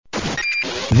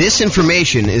This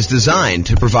information is designed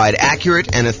to provide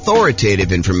accurate and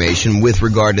authoritative information with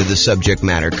regard to the subject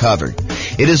matter covered.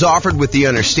 It is offered with the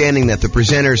understanding that the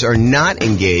presenters are not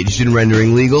engaged in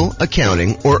rendering legal,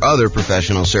 accounting, or other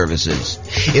professional services.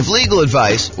 If legal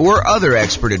advice or other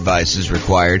expert advice is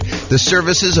required, the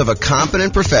services of a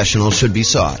competent professional should be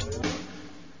sought.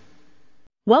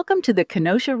 Welcome to the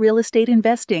Kenosha Real Estate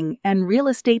Investing and Real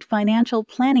Estate Financial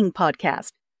Planning Podcast.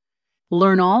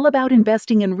 Learn all about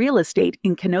investing in real estate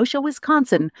in Kenosha,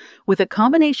 Wisconsin, with a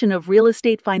combination of real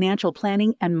estate financial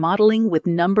planning and modeling with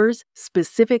numbers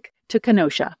specific to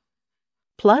Kenosha.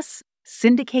 Plus,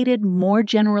 syndicated, more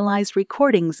generalized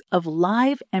recordings of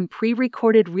live and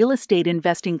pre-recorded real estate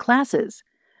investing classes.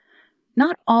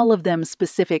 Not all of them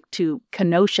specific to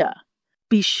Kenosha.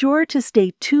 Be sure to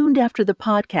stay tuned after the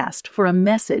podcast for a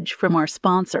message from our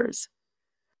sponsors.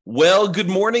 Well, good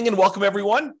morning and welcome,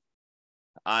 everyone.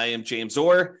 I am James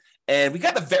Orr, and we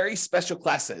got a very special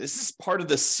class today. This is part of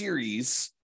the series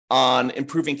on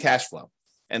improving cash flow.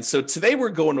 And so today we're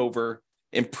going over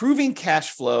improving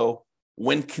cash flow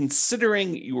when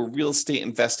considering your real estate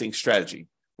investing strategy.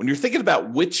 When you're thinking about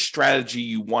which strategy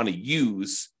you want to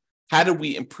use, how do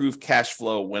we improve cash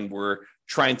flow when we're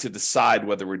trying to decide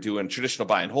whether we're doing traditional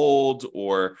buy and hold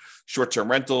or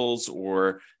short-term rentals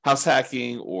or house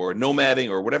hacking or nomading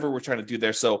or whatever we're trying to do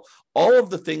there. So all of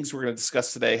the things we're going to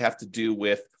discuss today have to do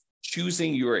with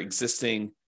choosing your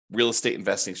existing real estate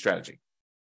investing strategy.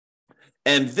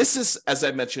 And this is, as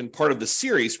I mentioned, part of the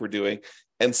series we're doing.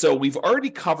 And so we've already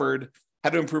covered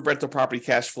how to improve rental property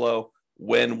cash flow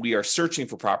when we are searching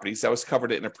for properties. That was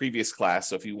covered in a previous class.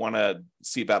 So if you want to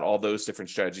see about all those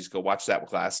different strategies, go watch that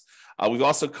class. We've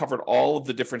also covered all of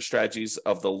the different strategies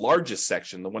of the largest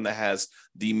section, the one that has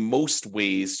the most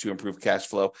ways to improve cash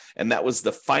flow, and that was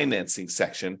the financing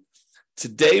section.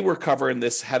 Today, we're covering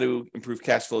this, how to improve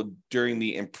cash flow during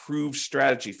the improved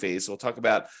strategy phase. So we'll talk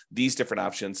about these different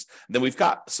options. And then we've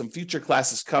got some future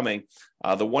classes coming.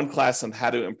 The one class on how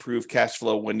to improve cash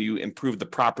flow when you improve the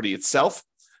property itself,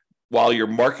 while you're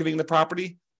marketing the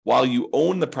property, while you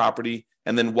own the property,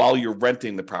 and then while you're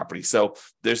renting the property. So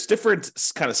there's different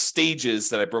kind of stages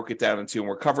that I broke it down into, and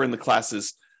we're covering the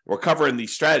classes, we're covering the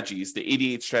strategies, the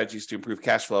 88 strategies to improve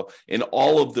cash flow in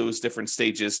all of those different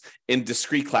stages in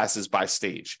discrete classes by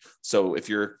stage. So if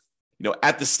you're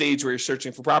at the stage where you're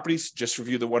searching for properties, just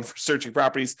review the one for searching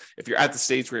properties. If you're at the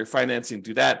stage where you're financing,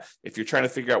 do that. If you're trying to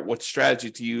figure out what strategy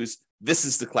to use, this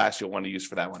is the class you'll want to use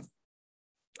for that one.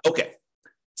 Okay.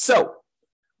 So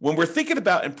when we're thinking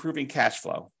about improving cash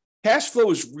flow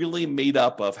is really made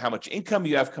up of how much income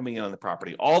you have coming in on the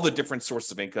property, all the different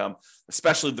sources of income,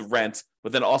 especially the rent,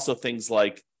 but then also things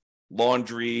like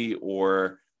laundry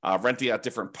or renting out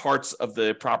different parts of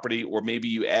the property, or maybe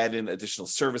you add in additional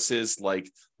services like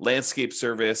landscape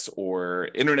service or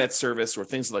internet service or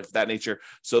things like that nature.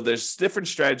 So there's different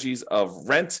strategies of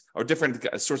rent or different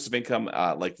sources of income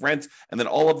like rent, and then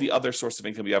all of the other sources of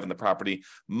income you have in the property,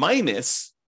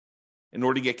 minus, in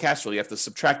order to get cash flow, you have to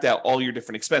subtract out all your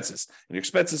different expenses. And your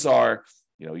expenses are,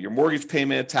 your mortgage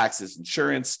payment, taxes,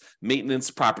 insurance,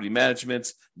 maintenance, property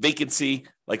management, vacancy,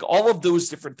 like all of those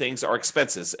different things are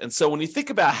expenses. And so when you think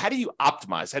about how do you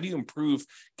optimize, how do you improve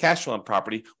cash flow on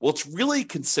property? Well, it really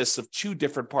consists of two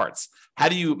different parts. How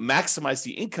do you maximize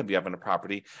the income you have on a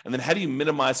property? And then how do you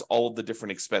minimize all of the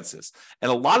different expenses?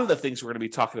 And a lot of the things we're going to be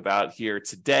talking about here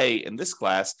today in this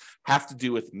class have to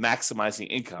do with maximizing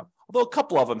income. Although a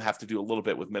couple of them have to do a little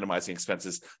bit with minimizing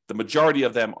expenses, the majority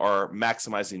of them are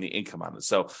maximizing the income on it.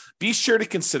 So be sure to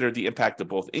consider the impact of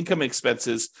both income and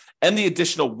expenses and the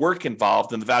additional work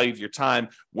involved and the value of your time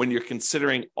when you're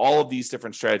considering all of these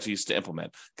different strategies to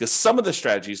implement. Because some of the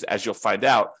strategies, as you'll find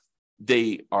out,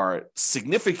 they are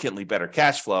significantly better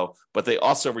cash flow, but they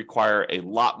also require a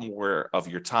lot more of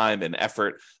your time and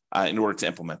effort in order to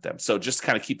implement them. So just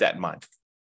kind of keep that in mind.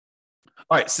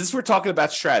 All right, since we're talking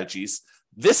about strategies,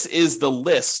 this is the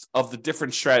list of the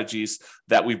different strategies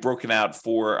that we've broken out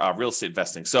for real estate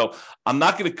investing. So I'm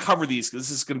not going to cover these because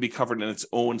this is going to be covered in its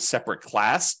own separate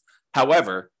class.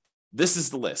 However, this is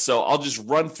the list. So I'll just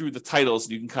run through the titles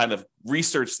and you can kind of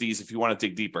research these if you want to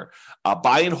dig deeper.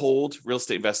 Buy and hold, real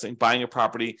estate investing, buying a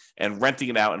property and renting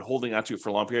it out and holding onto it for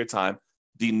a long period of time.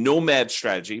 The nomad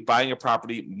strategy, buying a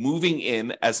property, moving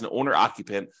in as an owner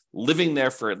occupant, living there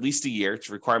for at least a year. It's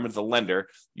a requirement of the lender.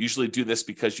 Usually do this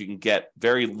because you can get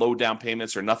very low down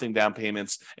payments or nothing down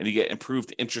payments, and you get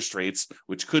improved interest rates,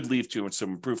 which could lead to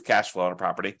some improved cash flow on a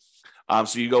property.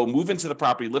 So you go move into the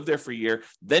property, live there for a year,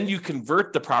 then you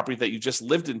convert the property that you just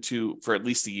lived into for at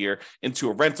least a year into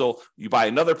a rental. You buy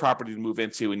another property to move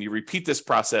into, and you repeat this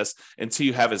process until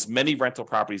you have as many rental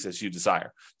properties as you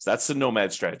desire. So that's the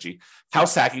nomad strategy.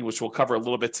 House hacking, which we'll cover a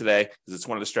little bit today, because it's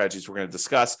one of the strategies we're going to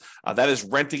discuss, that is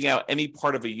renting out any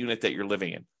part of a unit that you're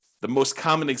living in. The most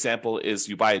common example is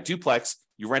you buy a duplex,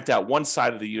 you rent out one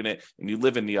side of the unit, and you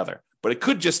live in the other. But it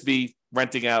could just be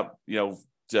renting out,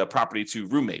 the property to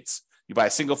roommates. You buy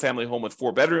a single family home with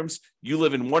 4 bedrooms, you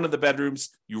live in one of the bedrooms,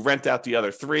 you rent out the other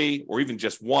 3 or even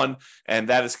just one, and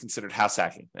that is considered house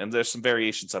hacking. And there's some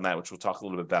variations on that, which we'll talk a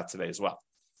little bit about today as well.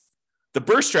 The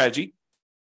BRRRR strategy: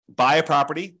 buy a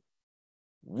property,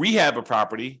 rehab a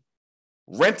property,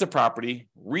 rent a property,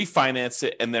 refinance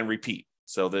it, and then repeat.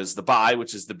 So there's the buy,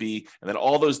 which is the B, and then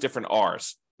all those different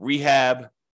R's: rehab,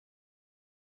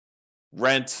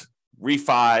 rent,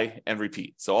 refi, and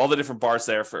repeat. So all the different bars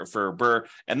there for BRRRR.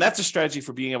 And that's a strategy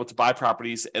for being able to buy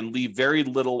properties and leave very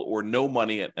little or no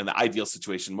money in the ideal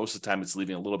situation. Most of the time, it's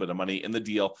leaving a little bit of money in the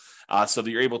deal so that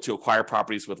you're able to acquire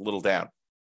properties with little down.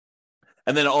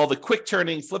 And then all the quick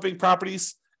turning, flipping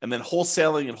properties, and then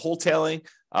wholesaling and wholetailing.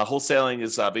 Wholesaling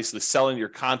is basically selling your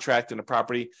contract in a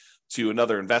property to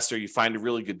another investor. You find a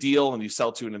really good deal and you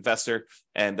sell to an investor,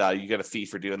 and you get a fee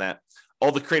for doing that.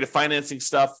 All the creative financing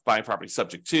stuff: buying property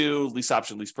subject to, lease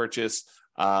option, lease purchase,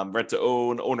 rent to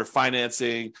own, owner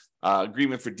financing,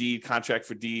 agreement for deed, contract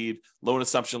for deed, loan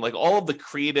assumption, like all of the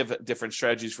creative different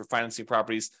strategies for financing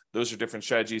properties. Those are different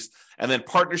strategies. And then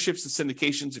partnerships and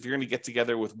syndications: if you're going to get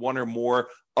together with one or more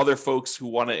other folks who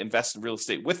want to invest in real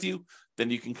estate with you, then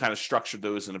you can kind of structure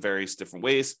those in various different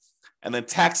ways. And then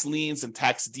tax liens and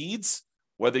tax deeds: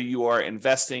 whether you are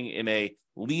investing in a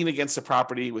lien against a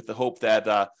property with the hope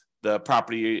that the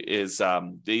property is,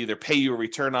 they either pay you a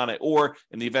return on it, or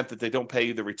in the event that they don't pay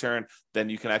you the return, then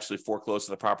you can actually foreclose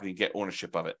on the property and get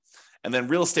ownership of it. And then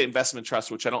real estate investment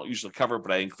trust, which I don't usually cover,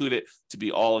 but I include it to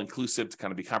be all inclusive, to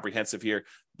kind of be comprehensive here.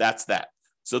 That's that.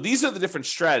 So these are the different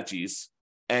strategies.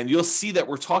 And you'll see that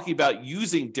we're talking about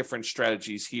using different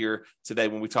strategies here today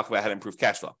when we talk about how to improve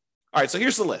cash flow. All right, so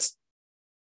here's the list.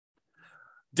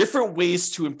 Different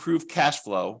ways to improve cash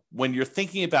flow when you're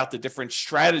thinking about the different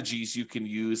strategies you can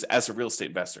use as a real estate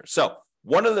investor. So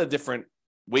one of the different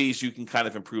ways you can kind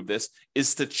of improve this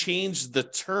is to change the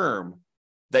term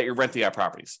that you're renting out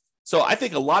properties. So I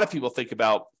think a lot of people think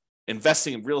about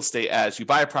investing in real estate as you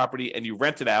buy a property and you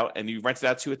rent it out, and you rent it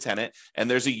out to a tenant, and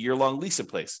there's a year-long lease in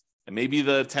place. And maybe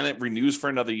the tenant renews for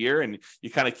another year, and you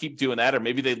kind of keep doing that. Or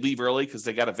maybe they leave early because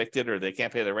they got evicted or they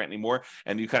can't pay their rent anymore,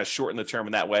 and you kind of shorten the term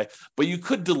in that way. But you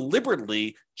could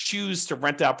deliberately choose to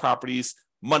rent out properties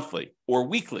monthly or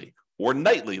weekly or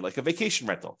nightly, like a vacation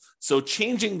rental. So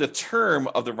changing the term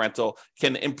of the rental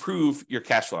can improve your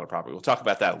cash flow on a property. We'll talk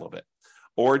about that a little bit.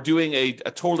 Or doing a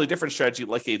totally different strategy,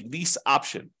 like a lease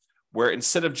option, where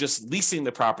instead of just leasing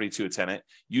the property to a tenant,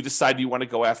 you decide you want to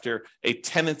go after a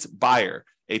tenant buyer,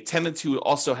 a tenant who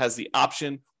also has the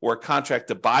option or a contract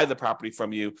to buy the property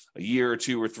from you a year or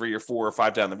 2 or 3 or 4 or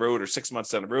 5 down the road, or 6 months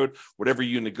down the road, whatever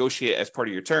you negotiate as part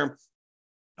of your term.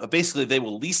 Basically, they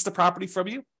will lease the property from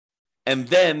you. And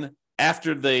then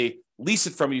after they lease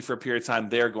it from you for a period of time,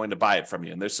 they're going to buy it from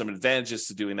you. And there's some advantages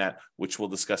to doing that, which we'll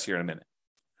discuss here in a minute.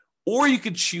 Or you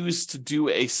could choose to do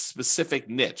a specific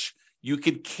niche. You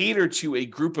could cater to a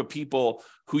group of people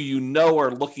who you know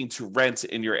are looking to rent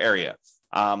in your area.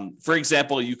 For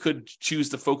example, you could choose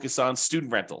to focus on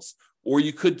student rentals, or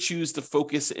you could choose to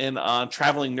focus in on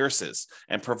traveling nurses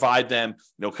and provide them,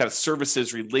 kind of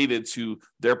services related to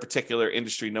their particular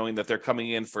industry, knowing that they're coming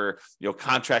in for,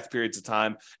 contract periods of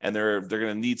time, and they're going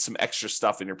to need some extra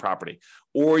stuff in your property.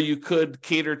 Or you could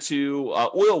cater to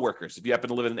oil workers if you happen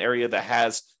to live in an area that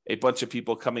has a bunch of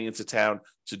people coming into town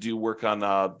to do work on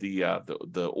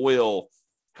the oil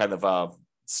kind of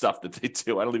stuff that they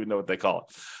do. I don't even know what they call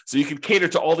it. So you can cater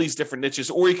to all these different niches,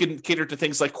 or you can cater to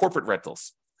things like corporate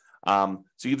rentals. So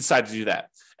you decide to do that.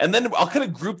 And then I'll kind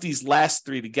of group these last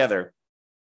 3 together.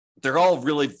 They're all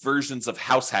really versions of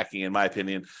house hacking, in my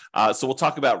opinion. So we'll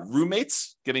talk about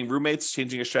roommates, getting roommates,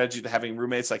 changing a strategy to having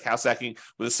roommates, like house hacking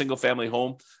with a single family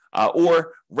home,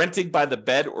 or renting by the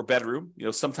bed or bedroom.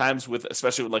 Sometimes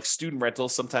especially with like student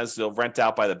rentals, sometimes they'll rent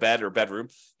out by the bed or bedroom.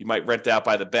 You might rent out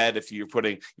by the bed if you're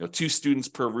putting 2 students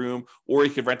per room, or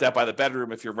you could rent out by the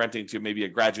bedroom if you're renting to maybe a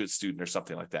graduate student or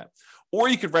something like that. Or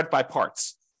you could rent by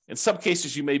parts. In some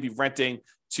cases, you may be renting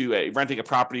a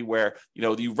property where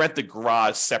you rent the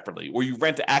garage separately, or you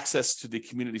rent access to the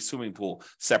community swimming pool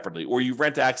separately, or you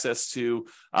rent access to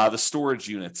the storage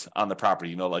units on the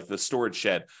property, like the storage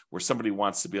shed where somebody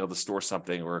wants to be able to store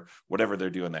something or whatever they're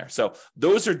doing there. So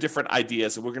those are different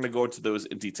ideas, and we're going to go into those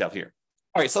in detail here.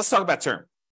 All right, so let's talk about term.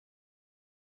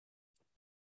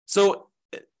 So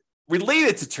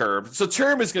related to term, so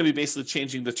term is going to be basically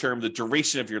changing the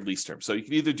duration of your lease term. So you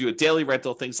can either do a daily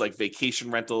rental, things like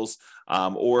vacation rentals,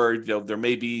 or there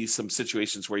may be some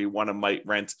situations where you might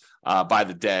rent by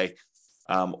the day,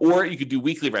 or you could do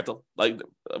weekly rental. I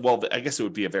guess it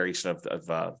would be a variation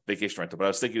of vacation rental. But I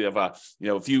was thinking of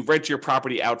if you rent your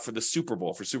property out for the Super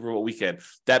Bowl weekend,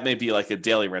 that may be like a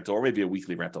daily rental or maybe a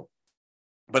weekly rental.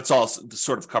 But it's all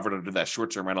sort of covered under that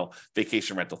short-term rental,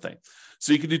 vacation rental thing.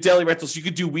 So you could do daily rentals. You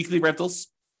could do weekly rentals.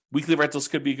 Weekly rentals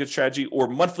could be a good strategy, or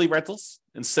monthly rentals.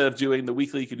 Instead of doing the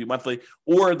weekly, you could do monthly.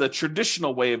 Or the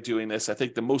traditional way of doing this, I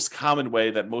think the most common way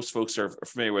that most folks are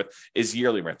familiar with is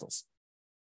yearly rentals.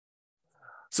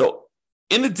 So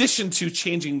in addition to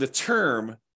changing the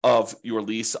term of your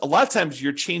lease, a lot of times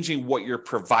you're changing what you're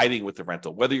providing with the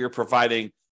rental, whether you're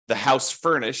providing the house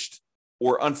furnished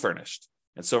or unfurnished.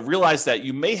 And so realize that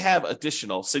you may have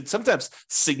sometimes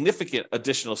significant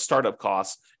additional startup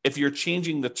costs if you're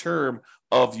changing the term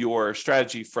of your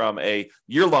strategy from a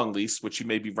year-long lease, which you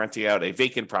may be renting out a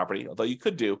vacant property, although you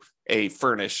could do a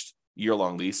furnished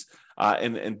year-long lease,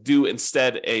 and do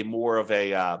instead a more of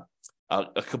a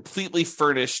completely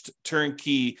furnished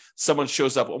turnkey. Someone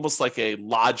shows up almost like a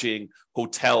lodging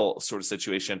hotel sort of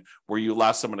situation where you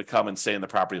allow someone to come and stay in the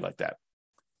property like that.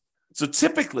 So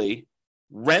typically,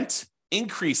 rent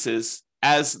increases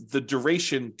as the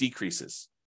duration decreases.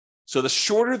 So the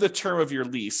shorter the term of your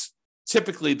lease,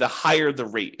 typically the higher the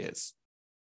rate is.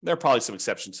 There are probably some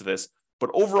exceptions to this, but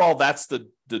overall, that's the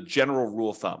general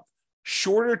rule of thumb.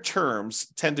 Shorter terms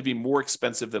tend to be more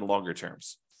expensive than longer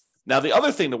terms. Now, the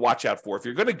other thing to watch out for, if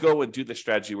you're going to go and do the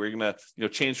strategy where you're going to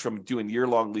change from doing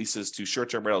year-long leases to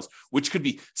short-term rentals, which could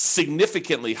be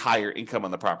significantly higher income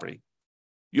on the property,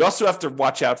 you also have to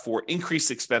watch out for increased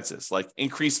expenses, like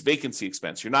increased vacancy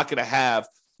expense. You're not going to have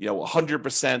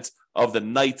 100% of the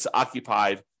nights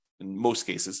occupied in most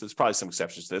cases. There's probably some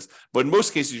exceptions to this, but in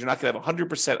most cases, you're not going to have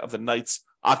 100% of the nights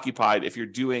occupied if you're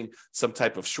doing some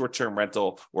type of short-term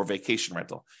rental or vacation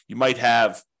rental. You might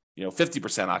have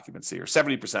 50% occupancy or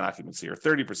 70% occupancy or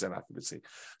 30% occupancy.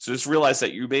 So just realize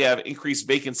that you may have increased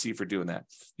vacancy for doing that.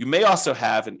 You may also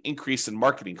have an increase in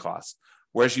marketing costs.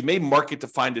 Whereas you may market to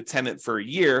find a tenant for a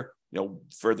year,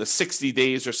 for the 60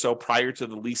 days or so prior to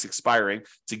the lease expiring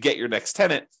to get your next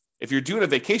tenant. If you're doing a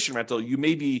vacation rental, you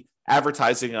may be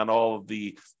advertising on all of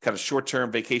the kind of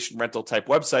short-term vacation rental type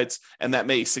websites, and that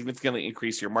may significantly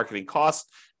increase your marketing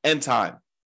costs and time.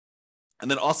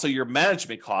 And then also your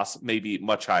management costs may be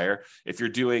much higher. If you're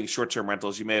doing short-term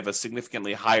rentals, you may have a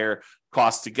significantly higher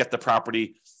cost to get the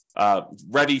property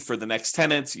ready for the next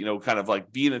tenants, kind of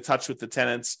like being in touch with the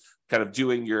tenants, kind of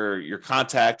doing your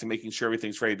contact and making sure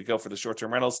everything's ready to go for the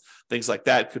short-term rentals. Things like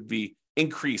that could be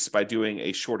increased by doing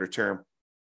a shorter term.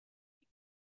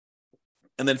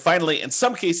 And then finally, in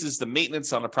some cases, the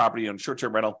maintenance on the property on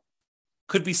short-term rental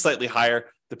could be slightly higher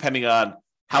depending on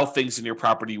how things in your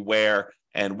property wear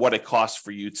and what it costs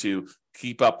for you to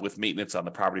keep up with maintenance on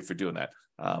the property for doing that.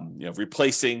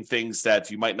 Replacing things that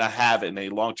you might not have in a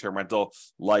long-term rental,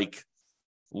 like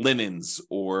linens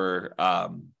or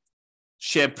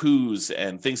shampoos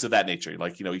and things of that nature.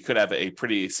 Like, you could have a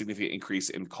pretty significant increase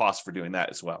in cost for doing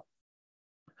that as well.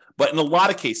 But in a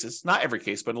lot of cases, not every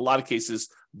case, but in a lot of cases,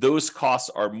 those costs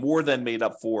are more than made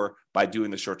up for by doing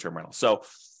the short-term rental. So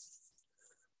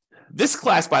this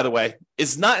class, by the way,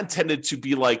 is not intended to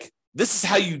be like, this is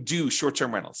how you do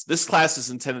short-term rentals. This class is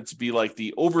intended to be like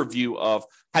the overview of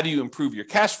how do you improve your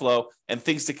cash flow and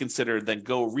things to consider, then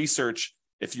go research.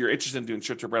 If you're interested in doing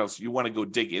short-term rentals, you want to go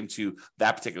dig into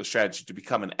that particular strategy to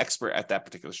become an expert at that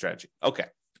particular strategy. Okay. All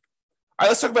right,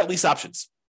 let's talk about lease options.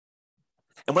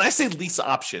 And when I say lease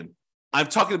option, I'm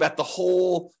talking about the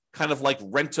whole kind of like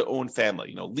rent-to-own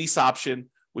family. Lease option,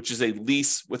 which is a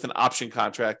lease with an option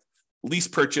contract. Lease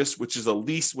purchase, which is a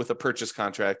lease with a purchase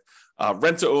contract.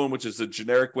 Rent-to-own, which is a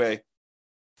generic way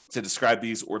to describe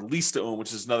these, or lease-to-own,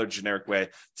 which is another generic way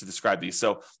to describe these.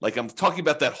 So like I'm talking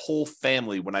about that whole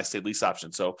family when I say lease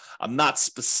option. So I'm not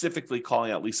specifically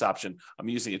calling out lease option. I'm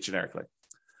using it generically.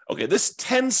 Okay, this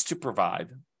tends to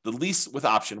provide the lease with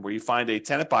option where you find a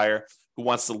tenant buyer who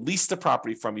wants to lease the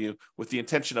property from you with the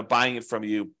intention of buying it from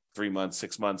you 3 months,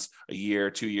 6 months, a year,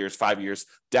 2 years, 5 years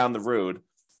down the road.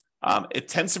 It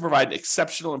tends to provide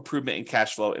exceptional improvement in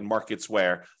cash flow in markets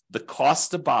where the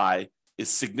cost to buy is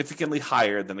significantly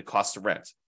higher than the cost to rent.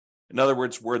 In other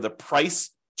words, where the price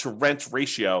to rent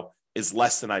ratio is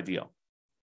less than ideal.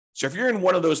 So if you're in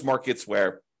one of those markets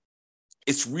where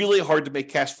it's really hard to make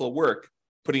cash flow work,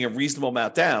 putting a reasonable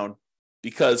amount down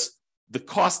because the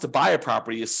cost to buy a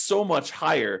property is so much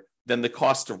higher than the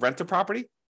cost to rent a property,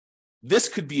 this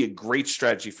could be a great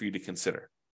strategy for you to consider.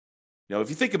 If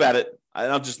you think about it,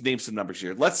 and I'll just name some numbers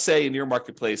here. Let's say in your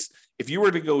marketplace, if you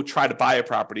were to go try to buy a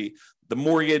property, the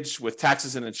mortgage with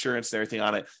taxes and insurance and everything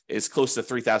on it is close to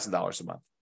 $3,000 a month.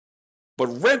 But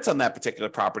rent on that particular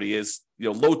property is,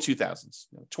 low 2000s,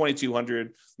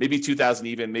 2,200, maybe 2,000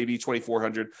 even, maybe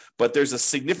 2,400. But there's a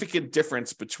significant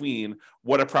difference between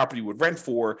what a property would rent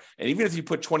for, and even if you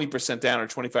put 20% down or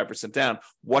 25% down,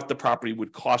 what the property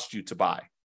would cost you to buy.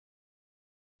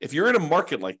 If you're in a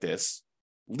market like this,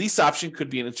 lease option could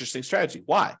be an interesting strategy.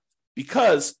 Why?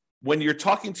 Because when you're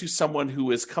talking to someone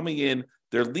who is coming in,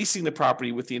 they're leasing the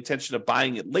property with the intention of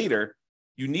buying it later,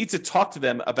 you need to talk to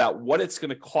them about what it's going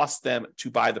to cost them to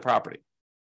buy the property.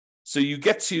 So you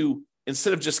get to,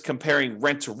 instead of just comparing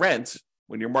rent to rent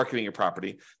when you're marketing your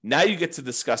property, now you get to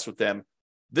discuss with them,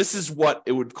 this is what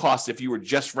it would cost if you were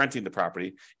just renting the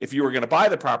property. If you were going to buy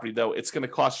the property, though, it's going to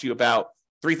cost you about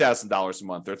 $3,000 a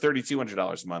month or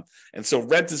 $3,200 a month. And so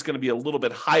rent is going to be a little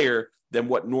bit higher than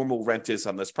what normal rent is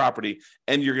on this property,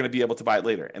 and you're going to be able to buy it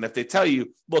later. And if they tell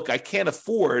you, look, I can't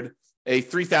afford a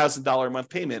 $3,000 a month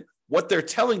payment, what they're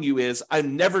telling you is,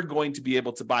 I'm never going to be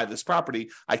able to buy this property.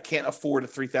 I can't afford a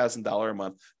 $3,000 a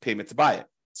month payment to buy it.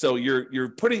 So you're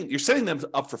setting them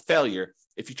up for failure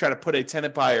if you try to put a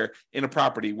tenant buyer in a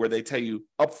property where they tell you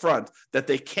up front that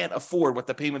they can't afford what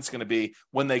the payment's going to be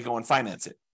when they go and finance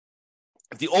it.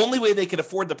 If the only way they can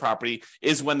afford the property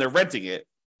is when they're renting it,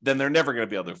 then they're never going to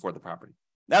be able to afford the property.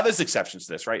 Now, there's exceptions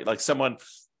to this, right? Like someone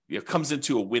comes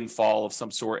into a windfall of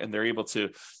some sort and they're able to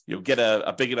get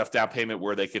a big enough down payment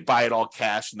where they could buy it all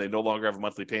cash and they no longer have a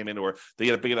monthly payment, or they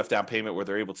get a big enough down payment where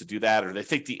they're able to do that, or they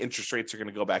think the interest rates are going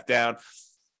to go back down.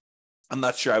 I'm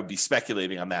not sure I would be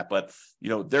speculating on that, but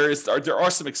there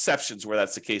are some exceptions where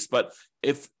that's the case. But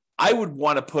if I would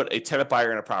want to put a tenant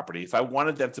buyer in a property, if I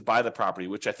wanted them to buy the property,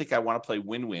 which I think I want to play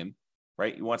win-win,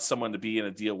 right? You want someone to be in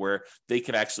a deal where they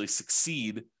can actually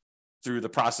succeed through the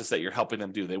process that you're helping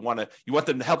them do. You want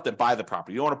them to help them buy the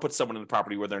property. You don't want to put someone in the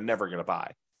property where they're never going to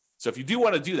buy. So if you do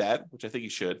want to do that, which I think you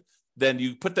should, then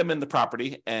you put them in the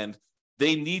property and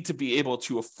they need to be able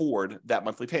to afford that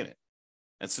monthly payment.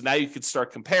 And so now you can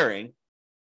start comparing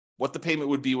what the payment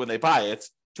would be when they buy it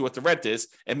to what the rent is,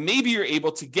 and maybe you're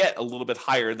able to get a little bit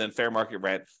higher than fair market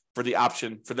rent for the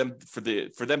option for them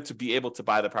to be able to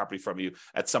buy the property from you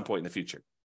at some point in the future.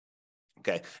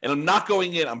 Okay, and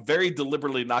I'm very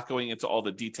deliberately not going into all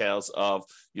the details of,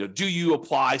 do you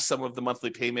apply some of the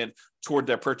monthly payment toward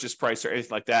their purchase price or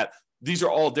anything like that. These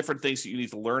are all different things that you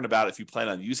need to learn about if you plan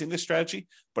on using this strategy,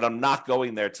 but I'm not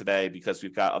going there today because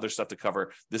we've got other stuff to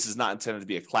cover. This is not intended to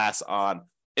be a class on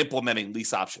implementing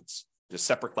lease options. There's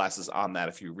separate classes on that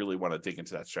if you really want to dig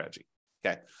into that strategy.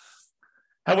 Okay.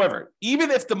 However, even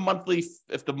if the monthly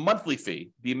fee,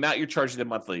 the amount you're charging them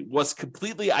monthly, was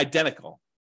completely identical,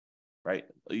 right?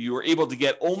 You were able to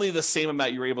get only the same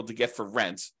amount you were able to get for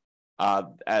rent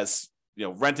as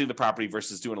renting the property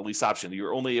versus doing a lease option.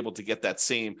 You're only able to get that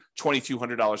same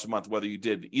 $2,200 a month, whether you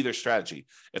did either strategy.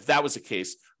 If that was the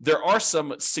case, there are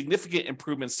some significant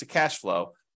improvements to cash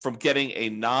flow from getting a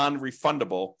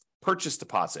non-refundable purchase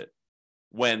deposit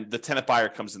when the tenant buyer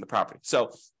comes in the property.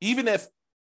 So even if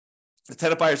the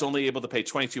tenant buyer is only able to pay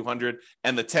 $2,200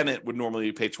 and the tenant would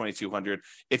normally pay $2,200,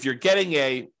 if you're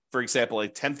getting for example, a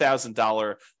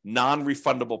 $10,000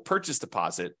 non-refundable purchase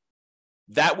deposit,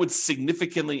 that would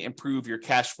significantly improve your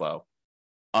cash flow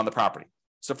on the property.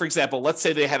 So for example, let's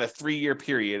say they had a 3-year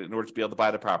period in order to be able to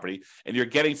buy the property, and you're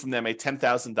getting from them a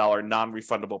 $10,000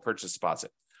 non-refundable purchase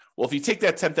deposit. Well, if you take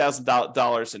that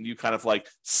 $10,000 and you kind of like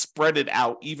spread it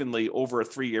out evenly over a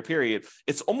 3-year period,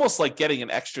 it's almost like getting an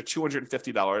extra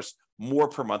 $250 more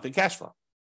per month in cash flow.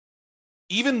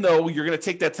 Even though you're going to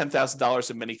take that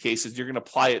 $10,000 in many cases, you're going to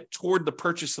apply it toward the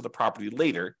purchase of the property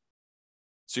later.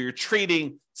 So you're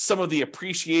trading some of the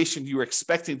appreciation you were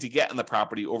expecting to get in the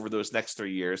property over those next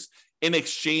 3 years in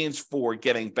exchange for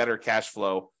getting better cash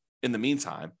flow in the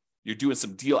meantime. You're doing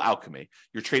some deal alchemy.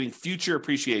 You're trading future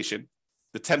appreciation,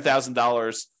 the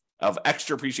 $10,000 of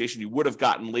extra appreciation you would have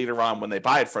gotten later on when they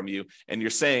buy it from you. And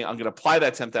you're saying, I'm going to apply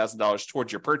that $10,000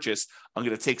 towards your purchase. I'm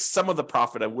going to take some of the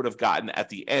profit I would have gotten at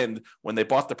the end when they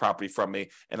bought the property from me,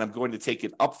 and I'm going to take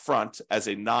it up front as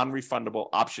a non-refundable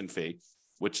option fee,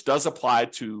 which does apply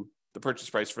to the purchase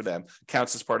price for them,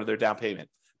 counts as part of their down payment.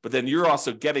 But then you're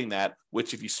also getting that,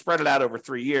 which if you spread it out over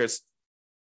 3 years,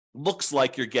 looks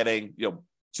like you're getting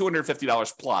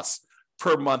 $250 plus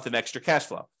per month in extra cash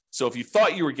flow. So if you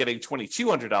thought you were getting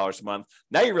 $2,200 a month,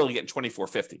 now you're really getting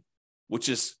 $2,450, which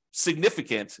is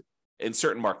significant in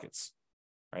certain markets,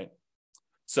 right?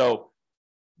 So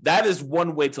that is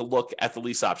one way to look at the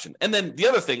lease option. And then the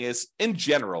other thing is, in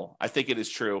general, I think it is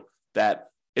true that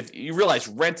if you realize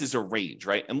rent is a range,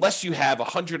 right? Unless you have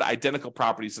 100 identical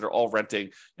properties that are all renting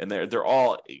and they're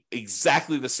all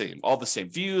exactly the same, all the same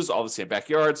views, all the same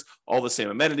backyards, all the same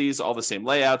amenities, all the same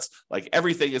layouts, like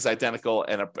everything is identical,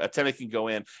 and a tenant can go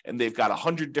in and they've got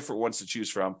 100 different ones to choose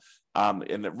from,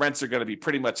 and the rents are going to be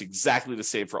pretty much exactly the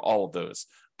same for all of those.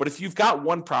 But if you've got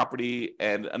one property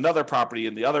and another property,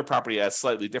 and the other property has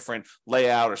slightly different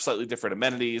layout or slightly different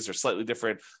amenities or slightly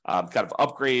different kind of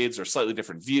upgrades or slightly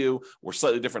different view or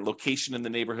slightly different location in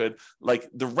the neighborhood, like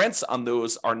the rents on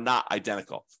those are not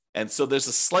identical. And so there's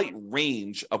a slight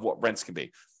range of what rents can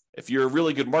be. If you're a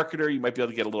really good marketer, you might be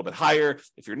able to get a little bit higher.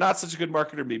 If you're not such a good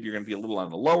marketer, maybe you're going to be a little on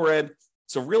the lower end.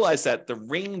 So realize that the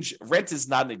range, rent is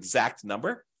not an exact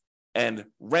number, and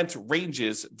rent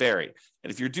ranges vary.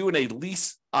 And if you're doing a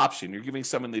lease option, you're giving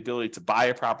someone the ability to buy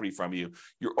a property from you,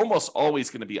 you're almost always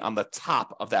going to be on the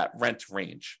top of that rent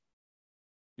range.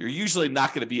 You're usually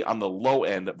not going to be on the low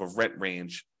end of a rent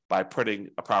range by putting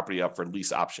a property up for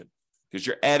lease option, because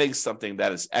you're adding something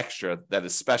that is extra, that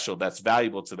is special, that's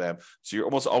valuable to them. So you're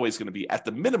almost always going to be at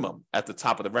the minimum at the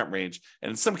top of the rent range. And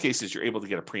in some cases, you're able to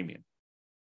get a premium.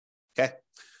 Okay.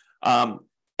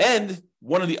 And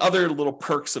one of the other little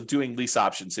perks of doing lease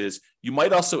options is you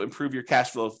might also improve your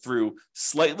cash flow through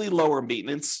slightly lower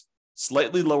maintenance,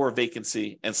 slightly lower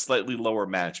vacancy, and slightly lower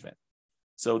management.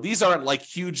 So these aren't like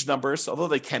huge numbers, although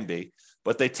they can be,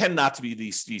 but they tend not to be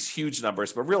these huge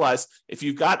numbers. But realize if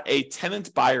you've got a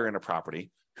tenant buyer in a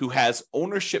property who has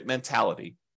ownership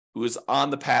mentality, who is on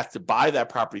the path to buy that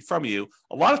property from you,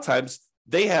 a lot of times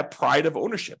they have pride of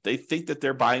ownership. They think that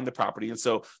they're buying the property, and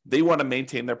so they want to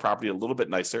maintain their property a little bit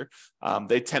nicer.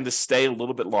 They tend to stay a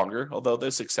little bit longer, although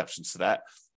there's exceptions to that.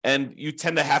 And you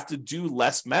tend to have to do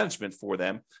less management for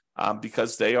them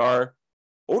because they are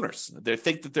owners. They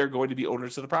think that they're going to be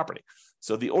owners of the property.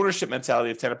 So the ownership mentality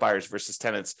of tenant buyers versus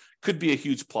tenants could be a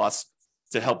huge plus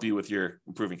to help you with your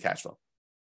improving cash flow.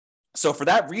 So for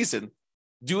that reason,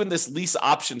 doing this lease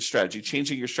option strategy,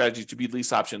 changing your strategy to be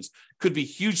lease options, could be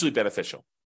hugely beneficial.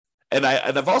 And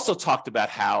I've also talked about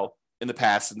how in the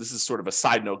past, and this is sort of a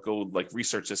side note, go like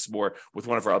research this more with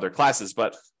one of our other classes,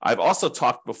 but I've also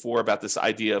talked before about this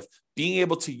idea of being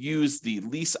able to use the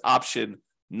lease option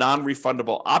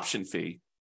non-refundable option fee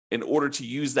in order to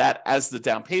use that as the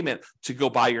down payment to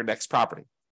go buy your next property.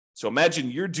 So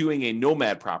imagine you're doing a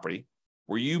nomad property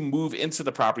where you move into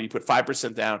the property, you put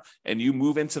 5% down, and you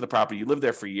move into the property, you live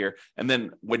there for a year. And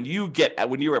then when you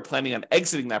are planning on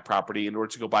exiting that property in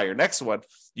order to go buy your next one,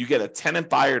 you get a tenant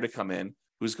buyer to come in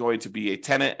who's going to be a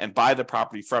tenant and buy the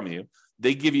property from you.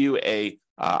 They give you a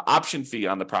option fee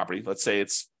on the property. Let's say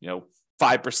it's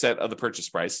 5% of the purchase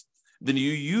price. Then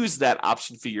you use that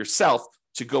option fee yourself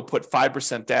to go put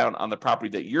 5% down on the property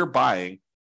that you're buying,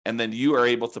 and then you are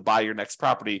able to buy your next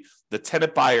property. The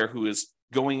tenant buyer who is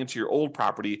going into your old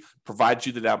property provides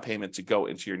you the down payment to go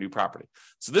into your new property.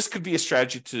 So this could be a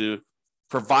strategy to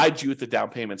provide you with the down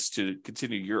payments to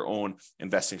continue your own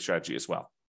investing strategy as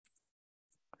well.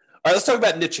 All right, let's talk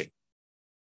about niching.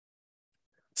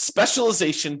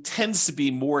 Specialization tends to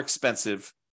be more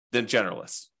expensive than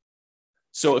generalists.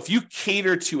 So if you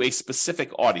cater to a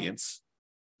specific audience,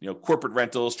 corporate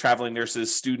rentals, traveling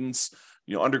nurses, students,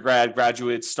 undergrad,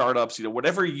 graduates, startups,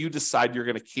 whatever you decide you're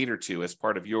going to cater to as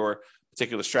part of your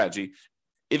particular strategy,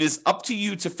 it is up to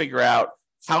you to figure out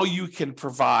how you can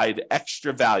provide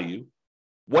extra value,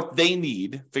 what they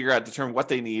need, determine what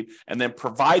they need, and then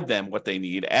provide them what they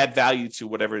need, add value to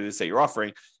whatever it is that you're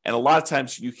offering. And a lot of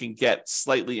times you can get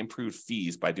slightly improved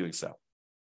fees by doing so.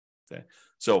 Okay.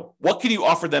 So what can you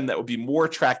offer them that would be more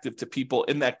attractive to people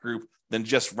in that group than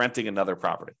just renting another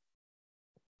property?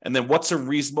 And then what's a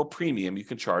reasonable premium you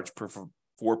can charge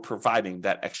for providing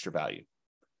that extra value?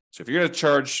 So if you're going to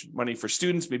charge money for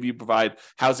students, maybe you provide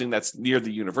housing that's near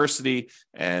the university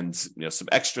and some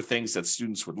extra things that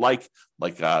students would like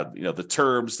the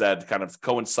terms that kind of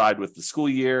coincide with the school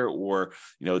year, or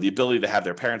the ability to have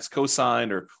their parents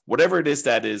co-sign, or whatever it is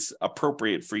that is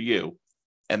appropriate for you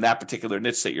and that particular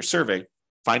niche that you're serving.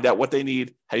 Find out what they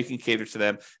need, how you can cater to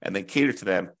them, and then cater to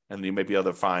them, and then you may be able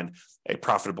to find a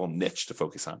profitable niche to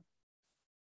focus on.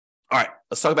 All right,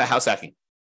 let's talk about house hacking.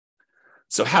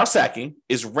 So house hacking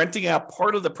is renting out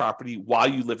part of the property while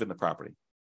you live in the property.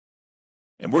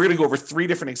 And we're going to go over 3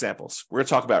 different examples. We're going to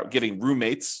talk about getting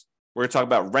roommates. We're going to talk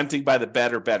about renting by the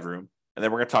bed or bedroom. And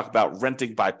then we're going to talk about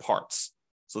renting by parts.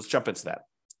 So let's jump into that.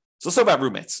 So let's talk about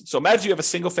roommates. So imagine you have a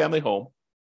single family home.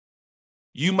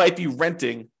 You might be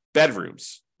renting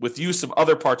bedrooms with use of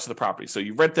other parts of the property. So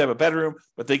you rent them a bedroom,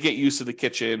 but they get use of the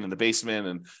kitchen and the basement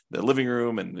and the living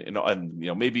room and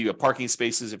maybe a parking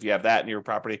spaces if you have that in your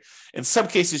property. In some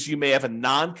cases, you may have a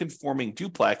non-conforming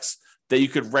duplex that you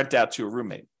could rent out to a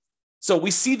roommate. So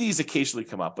we see these occasionally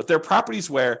come up, but they're properties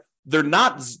where they're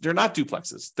not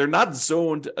duplexes. They're not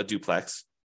zoned a duplex.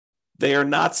 They are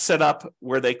not set up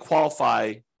where they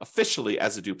qualify officially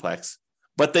as a duplex,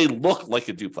 but they look like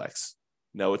a duplex.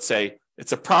 It's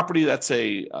a property that's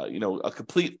a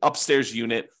complete upstairs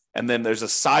unit, and then there's a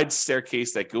side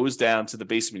staircase that goes down to the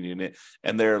basement unit,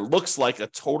 and there looks like a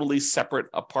totally separate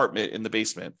apartment in the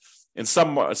basement. In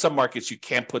some markets, you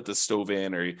can't put the stove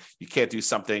in, or you can't do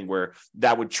something where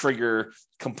that would trigger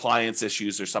compliance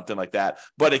issues or something like that.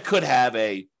 But it could have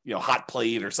a hot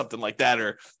plate or something like that,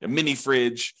 or a mini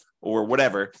fridge or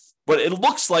whatever. But it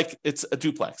looks like it's a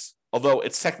duplex, although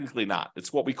it's technically not.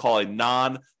 It's what we call a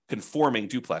non-conforming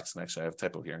duplex. And actually, I have a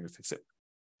typo here. I'm going to fix it.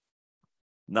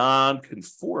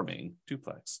 Non-conforming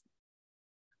duplex.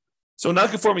 So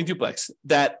non-conforming duplex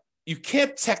that you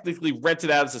can't technically rent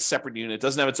it out as a separate unit. It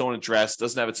doesn't have its own address,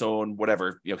 doesn't have its own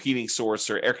whatever, heating source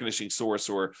or air conditioning source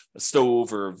or a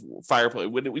stove or fireplace,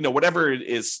 whatever it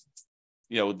is,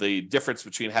 the difference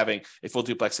between having a full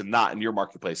duplex and not in your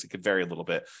marketplace, it could vary a little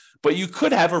bit. But you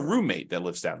could have a roommate that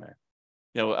lives down there.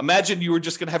 Imagine you were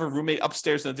just going to have a roommate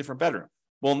upstairs in a different bedroom.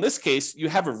 Well, in this case, you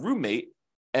have a roommate,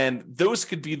 and those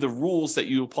could be the rules that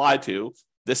you apply to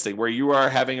this thing where you are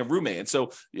having a roommate. And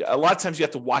so a lot of times you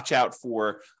have to watch out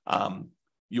for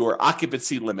your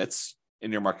occupancy limits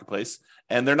in your marketplace,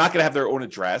 and they're not going to have their own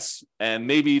address. And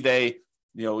maybe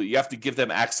you have to give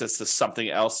them access to something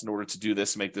else in order to do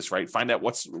this, make this right. Find out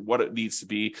what it needs to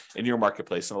be in your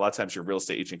marketplace. And a lot of times your real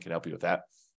estate agent can help you with that.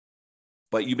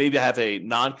 But you maybe have a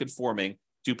non-conforming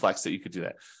duplex that you could do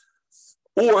that.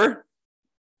 Or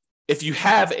if you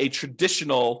have a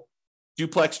traditional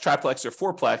duplex, triplex, or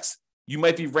fourplex, you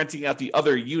might be renting out the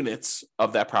other units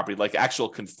of that property, like actual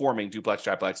conforming duplex,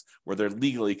 triplex, where they're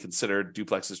legally considered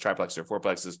duplexes, triplexes, or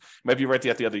fourplexes. You might be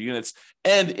renting out the other units.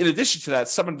 And in addition to that,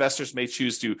 some investors may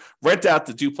choose to rent out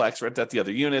the duplex, rent out the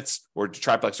other units, or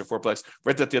triplex or fourplex,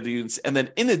 rent out the other units. And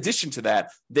then in addition to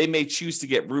that, they may choose to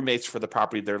get roommates for the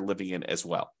property they're living in as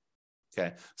well.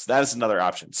 Okay, so that is another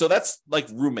option. So that's like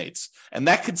roommates, and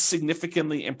that could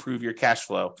significantly improve your cash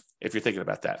flow if you're thinking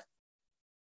about that.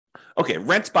 Okay,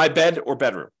 rent by bed or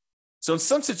bedroom. So in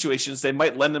some situations, they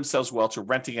might lend themselves well to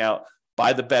renting out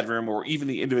by the bedroom or even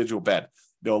the individual bed.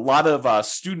 A lot of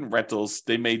student rentals,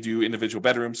 they may do individual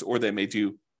bedrooms, or they may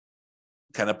do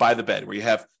kind of by the bed, where you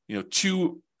have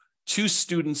two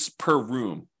students per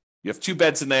room. You have two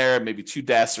beds in there, maybe two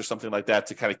desks or something like that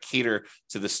to kind of cater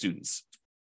to the students.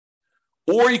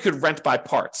 Or you could rent by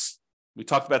parts. We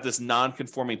talked about this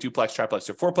non-conforming duplex, triplex,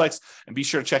 or fourplex, and be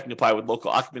sure to check and comply with local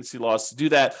occupancy laws to do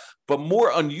that. But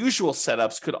more unusual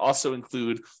setups could also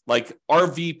include like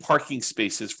RV parking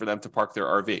spaces for them to park their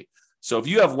RV. So if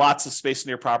you have lots of space in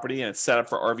your property and it's set up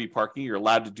for RV parking, you're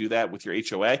allowed to do that with your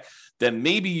HOA, then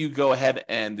maybe you go ahead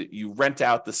and you rent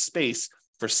out the space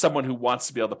for someone who wants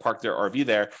to be able to park their RV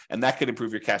there, and that could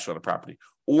improve your cash flow on the property.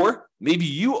 Or maybe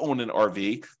you own an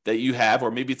RV that you have, or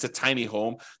maybe it's a tiny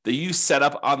home that you set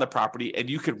up on the property, and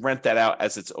you could rent that out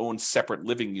as its own separate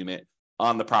living unit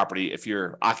on the property if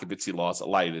your occupancy laws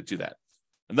allow you to do that.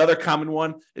 Another common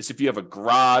one is if you have a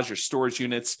garage or storage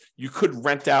units, you could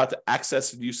rent out the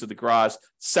access and use of the garage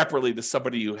separately to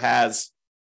somebody who has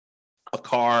a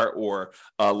car or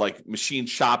like machine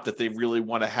shop that they really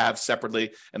want to have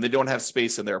separately, and they don't have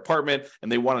space in their apartment, and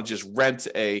they want to just rent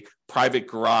a private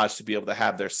garage to be able to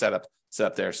have their setup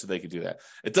there so they can do that.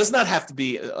 It does not have to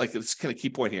be, like, it's kind of key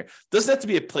point here, it doesn't have to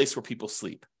be a place where people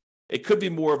sleep. It could be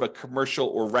more of a commercial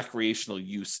or recreational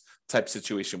use type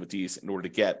situation with these in order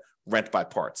to get rent by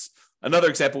parts. Another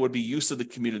example would be use of the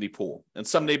community pool. In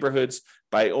some neighborhoods,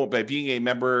 by being a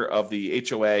member of the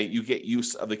HOA, you get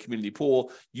use of the community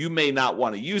pool. You may not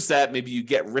want to use that. Maybe you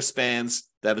get wristbands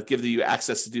that'll give you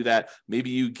access to do that.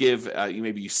 Maybe you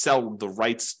maybe you sell the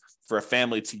rights for a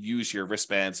family to use your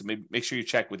wristbands. Maybe make sure you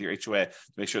check with your HOA to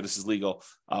make sure this is legal.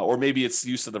 Or maybe it's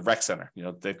use of the rec center.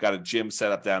 They've got a gym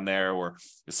set up down there, or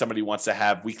if somebody wants to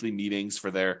have weekly meetings for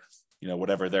their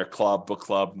whatever, their club, book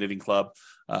club, knitting club,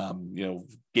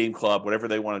 game club, whatever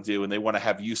they want to do, and they want to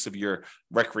have use of your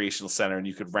recreational center, and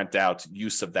you could rent out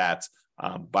use of that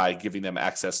by giving them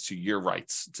access to your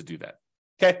rights to do that.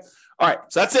 Okay. All right.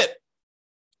 So that's it.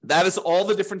 That is all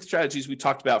the different strategies we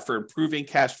talked about for improving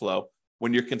cash flow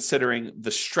when you're considering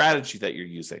the strategy that you're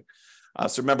using.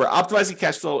 So remember, optimizing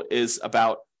cash flow is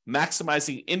about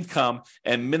maximizing income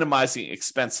and minimizing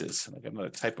expenses. I got another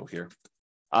typo here.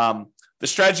 The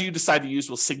strategy you decide to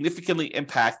use will significantly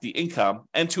impact the income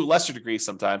and, to a lesser degree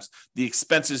sometimes, the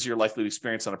expenses you're likely to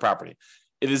experience on a property.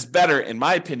 It is better, in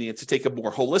my opinion, to take a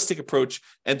more holistic approach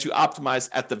and to optimize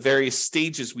at the various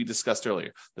stages we discussed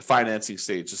earlier: the financing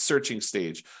stage, the searching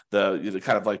stage, the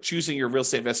kind of like choosing your real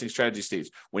estate investing strategy stage,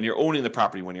 when you're owning the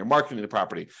property, when you're marketing the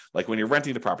property, like when you're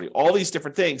renting the property, all these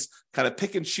different things. Kind of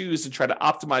pick and choose and try to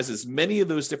optimize as many of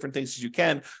those different things as you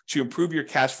can to improve your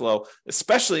cash flow,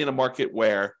 especially in a market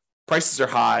where prices are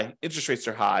high, interest rates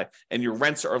are high, and your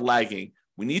rents are lagging.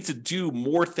 We need to do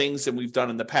more things than we've done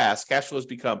in the past. Cash flow has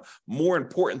become more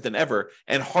important than ever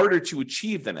and harder to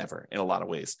achieve than ever in a lot of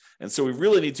ways. And so we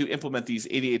really need to implement these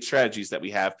 88 strategies that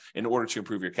we have in order to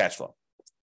improve your cash flow.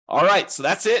 All right, so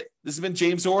that's it. This has been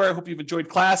James Orr. I hope you've enjoyed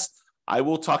class. I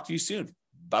will talk to you soon.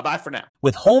 Bye-bye for now.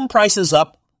 With home prices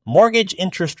up, mortgage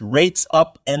interest rates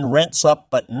up, and rents up,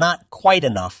 but not quite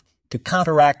enough to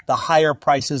counteract the higher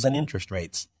prices and interest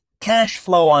rates, cash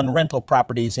flow on rental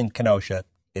properties in Kenosha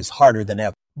is harder than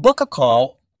ever. Book a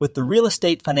call with the Real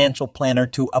Estate Financial Planner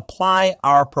to apply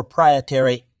our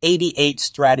proprietary 88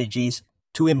 strategies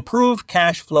to improve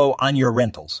cash flow on your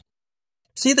rentals.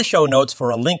 See the show notes for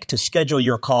a link to schedule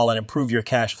your call and improve your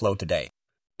cash flow today.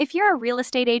 If you're a real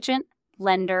estate agent,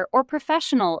 lender, or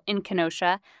professional in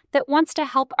Kenosha that wants to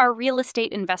help our real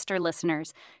estate investor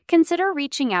listeners, consider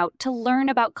reaching out to learn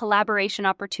about collaboration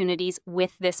opportunities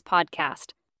with this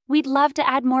podcast. We'd love to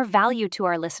add more value to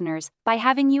our listeners by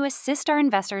having you assist our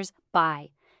investors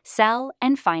buy, sell,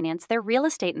 and finance their real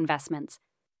estate investments.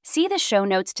 See the show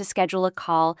notes to schedule a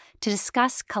call to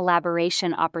discuss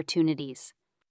collaboration opportunities.